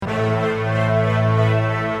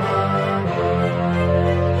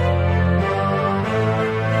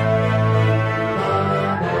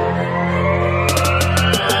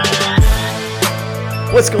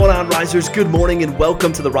What's going on, Risers? Good morning and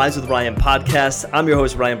welcome to the Rise with Ryan podcast. I'm your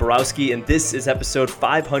host, Ryan Borowski, and this is episode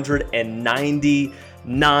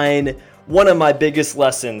 599. One of my biggest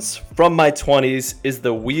lessons from my 20s is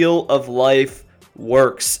the wheel of life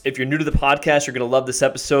works. If you're new to the podcast, you're going to love this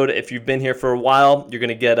episode. If you've been here for a while, you're going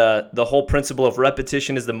to get the whole principle of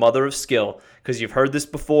repetition is the mother of skill, because you've heard this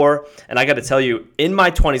before. And I got to tell you, in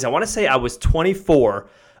my 20s, I want to say I was 24,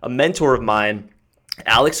 a mentor of mine,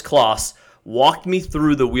 Alex Kloss, walked me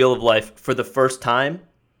through the wheel of life for the first time,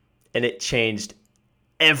 and it changed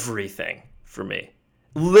everything for me.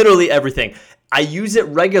 Literally everything. I use it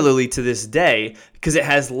regularly to this day because it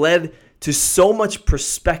has led to so much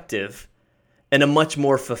perspective and a much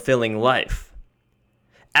more fulfilling life.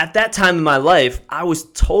 At that time in my life, I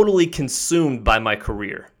was totally consumed by my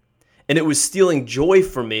career, and it was stealing joy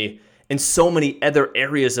from me in so many other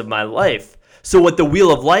areas of my life. So what the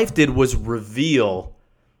wheel of life did was reveal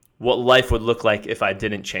what life would look like if I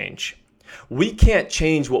didn't change. We can't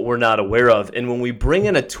change what we're not aware of. And when we bring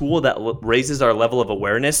in a tool that raises our level of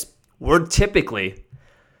awareness, we're typically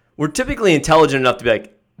intelligent enough to be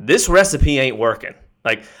like, this recipe ain't working.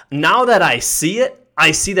 Like, now that I see it,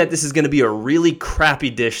 I see that this is going to be a really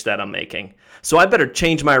crappy dish that I'm making. So I better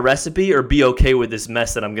change my recipe or be okay with this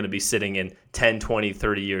mess that I'm going to be sitting in 10, 20,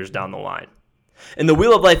 30 years down the line. And the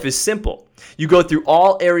wheel of life is simple. You go through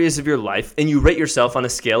all areas of your life and you rate yourself on a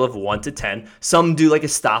scale of 1 to 10. Some do like a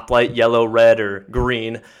stoplight, yellow, red, or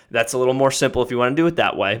green. That's a little more simple if you want to do it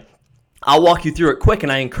that way. I'll walk you through it quick,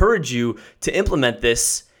 and I encourage you to implement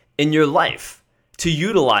this in your life, to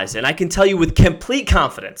utilize it. And I can tell you with complete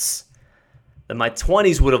confidence that my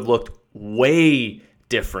 20s would have looked way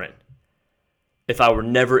different if I were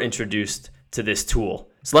never introduced to this tool.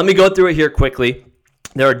 So let me go through it here quickly.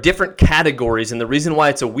 There are different categories, and the reason why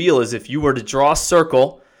it's a wheel is if you were to draw a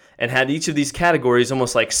circle and had each of these categories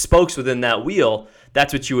almost like spokes within that wheel,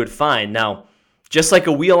 that's what you would find. Now, just like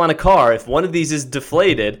a wheel on a car, if one of these is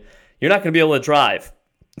deflated, you're not going to be able to drive.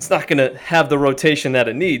 It's not going to have the rotation that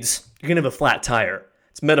it needs. You're going to have a flat tire.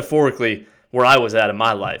 It's metaphorically where I was at in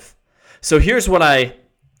my life. So here's what I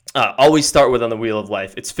always start with on the wheel of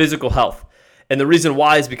life. It's physical health. And the reason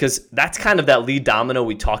why is because that's kind of that lead domino.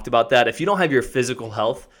 We talked about that. If you don't have your physical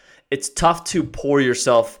health, it's tough to pour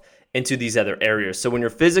yourself into these other areas. So when your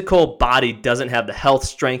physical body doesn't have the health,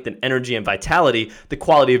 strength, and energy and vitality, the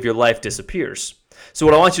quality of your life disappears. So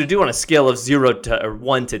what I want you to do on a scale of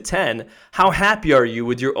 1 to 10, how happy are you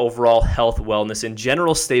with your overall health, wellness, and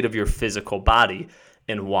general state of your physical body,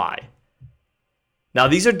 and why? Now,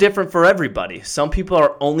 these are different for everybody. Some people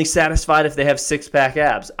are only satisfied if they have six-pack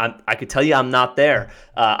abs. I could tell you I'm not there.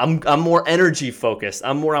 I'm more energy focused.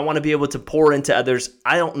 I want to be able to pour into others.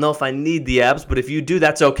 I don't know if I need the abs, but if you do,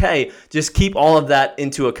 that's okay. Just keep all of that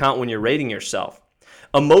into account when you're rating yourself.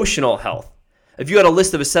 Emotional health. If you had a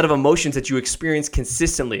list of a set of emotions that you experience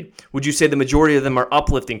consistently, would you say the majority of them are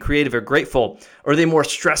uplifting, creative, or grateful? Or are they more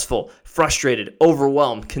stressful, frustrated,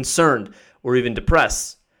 overwhelmed, concerned, or even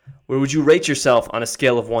depressed? Where would you rate yourself on a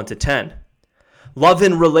scale of 1 to 10? Love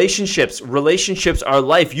and relationships. Relationships are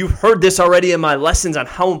life. You've heard this already in my lessons on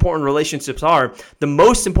how important relationships are. The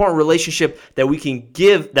most important relationship that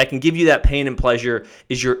can give you that pain and pleasure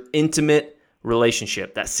is your intimate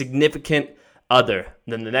relationship, that significant other.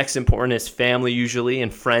 Then the next important is family usually,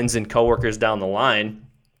 and friends and coworkers down the line.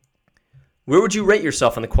 Where would you rate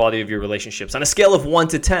yourself on the quality of your relationships? On a scale of 1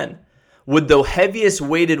 to 10, would the heaviest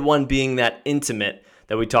weighted one being that intimate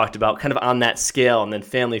that we talked about, kind of on that scale, and then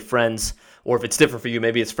family, friends, or if it's different for you,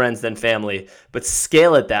 maybe it's friends, then family, but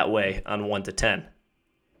scale it that way on 1 to 10.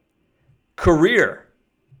 Career.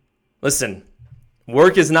 Listen,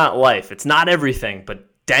 work is not life. It's not everything, but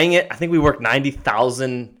dang it, I think we work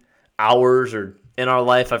 90,000 hours or in our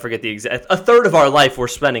life. I forget the exact, a third of our life we're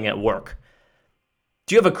spending at work.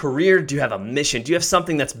 Do you have a career? Do you have a mission? Do you have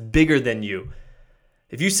something that's bigger than you?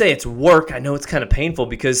 If you say it's work, I know it's kind of painful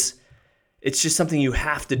because it's just something you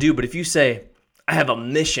have to do. But if you say, I have a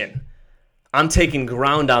mission, I'm taking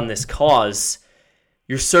ground on this cause,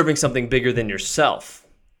 you're serving something bigger than yourself.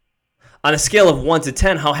 On a scale of 1 to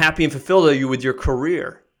 10, how happy and fulfilled are you with your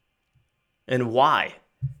career? And why?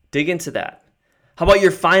 Dig into that. How about your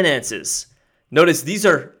finances? Notice these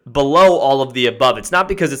are below all of the above. It's not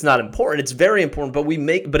because it's not important. It's very important,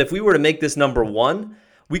 but if we were to make this number 1,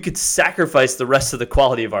 we could sacrifice the rest of the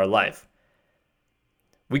quality of our life.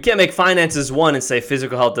 We can't make finances 1 and say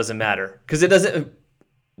physical health doesn't matter, because it doesn't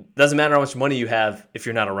matter how much money you have if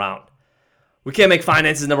you're not around. We can't make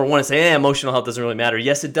finances number 1 and say, emotional health doesn't really matter.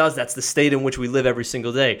 Yes, it does. That's the state in which we live every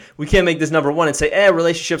single day. We can't make this number 1 and say,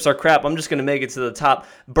 relationships are crap. I'm just going to make it to the top,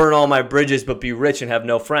 burn all my bridges, but be rich and have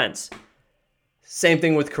no friends. Same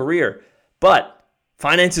thing with career. But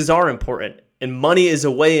Finances are important, and money is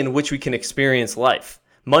a way in which we can experience life.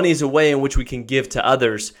 Money is a way in which we can give to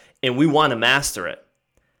others, and we want to master it.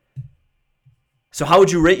 So how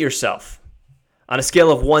would you rate yourself on a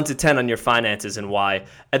scale of 1 to 10 on your finances, and why?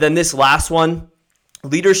 And then this last one,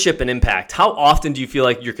 leadership and impact. How often do you feel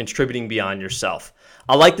like you're contributing beyond yourself?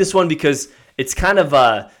 I like this one because it's kind of,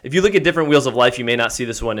 if you look at different wheels of life, you may not see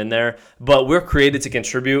this one in there, but we're created to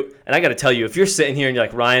contribute. And I got to tell you, if you're sitting here and you're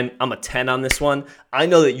like, Ryan, I'm a 10 on this one, I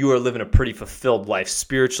know that you are living a pretty fulfilled life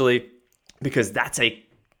spiritually, because that's a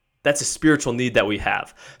spiritual need that we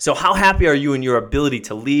have. So how happy are you in your ability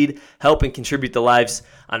to lead, help, and contribute to lives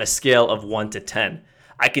on a scale of 1 to 10?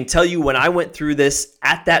 I can tell you, when I went through this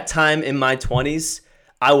at that time in my 20s,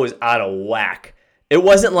 I was out of whack. It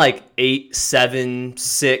wasn't like 8, 7,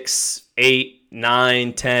 6, 8,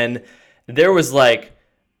 9, 10. There was like,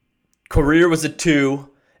 career was a 2,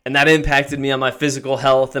 and that impacted me on my physical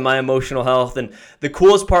health and my emotional health. And the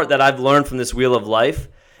coolest part that I've learned from this wheel of life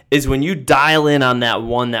is when you dial in on that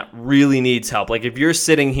one that really needs help. Like if you're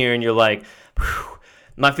sitting here and you're like,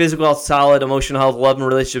 my physical health solid, emotional health, love and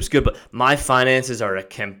relationships good, but my finances are a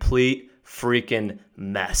complete freaking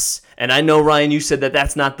mess. And I know, Ryan, you said that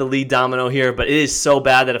that's not the lead domino here, but it is so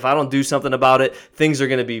bad that if I don't do something about it, things are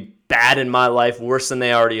going to be bad in my life, worse than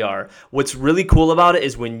they already are. What's really cool about it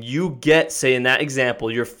is when you get, say in that example,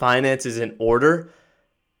 your finances in order,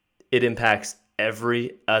 it impacts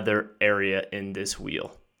every other area in this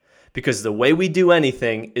wheel. Because the way we do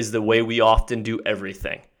anything is the way we often do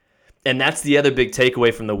everything. And that's the other big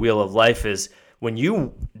takeaway from the wheel of life is when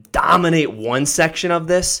you dominate one section of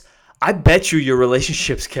this, I bet you your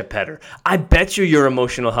relationships get better. I bet you your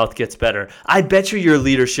emotional health gets better. I bet you your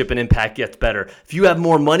leadership and impact gets better. If you have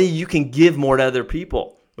more money, you can give more to other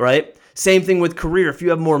people, right? Same thing with career. If you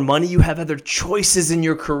have more money, you have other choices in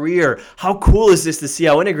your career. How cool is this to see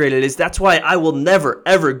how integrated it is? That's why I will never,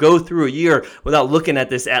 ever go through a year without looking at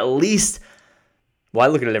this at least. Well,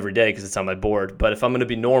 I look at it every day because it's on my board. But if I'm going to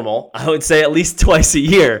be normal, I would say at least twice a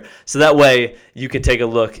year. So that way you can take a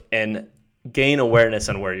look and gain awareness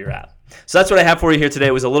on where you're at. So that's what I have for you here today.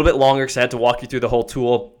 It was a little bit longer because I had to walk you through the whole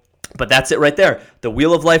tool. But that's it right there. The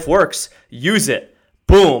wheel of life works. Use it.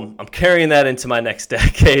 Boom. I'm carrying that into my next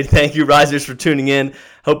decade. Thank you, Risers, for tuning in.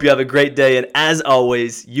 Hope you have a great day. And as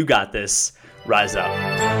always, you got this. Rise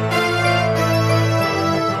up.